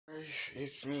guys,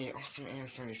 it's me, Awesome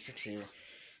Ant76 here.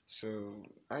 So,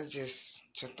 I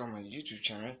just checked on my YouTube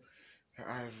channel that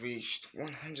I've reached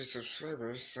 100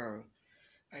 subscribers, so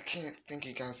I can't thank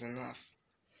you guys enough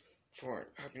for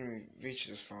helping me reach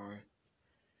this far.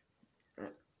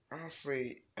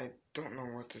 Honestly, I don't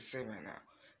know what to say right now.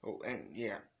 Oh, and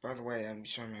yeah, by the way, I'm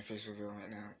showing my face reveal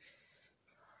right now.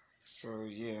 So,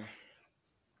 yeah,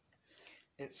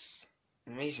 it's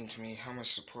amazing to me how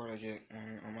much support I get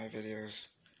on my videos.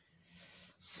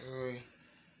 So,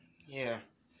 yeah.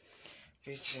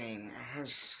 Reaching 100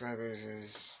 subscribers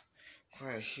is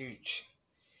quite a huge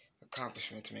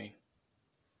accomplishment to me.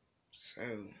 So,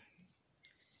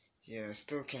 yeah, I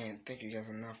still can't thank you guys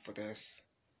enough for this.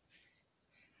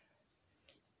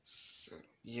 So,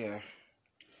 yeah,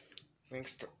 I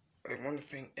want to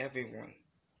thank everyone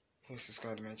who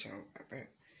subscribed to my channel. That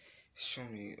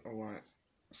shown me a lot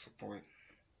of support.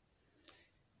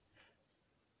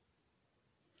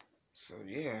 So,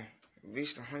 yeah,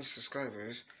 reached 100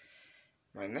 subscribers.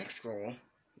 My next goal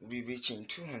will be reaching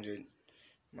 200.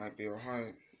 Might be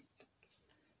hard.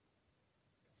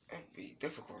 It'd be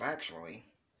difficult, actually.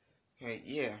 But,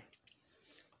 yeah.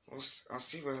 I'll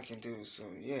see what I can do. So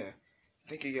yeah,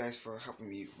 thank you guys for helping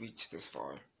me reach this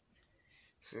far.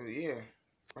 So yeah,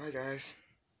 bye guys.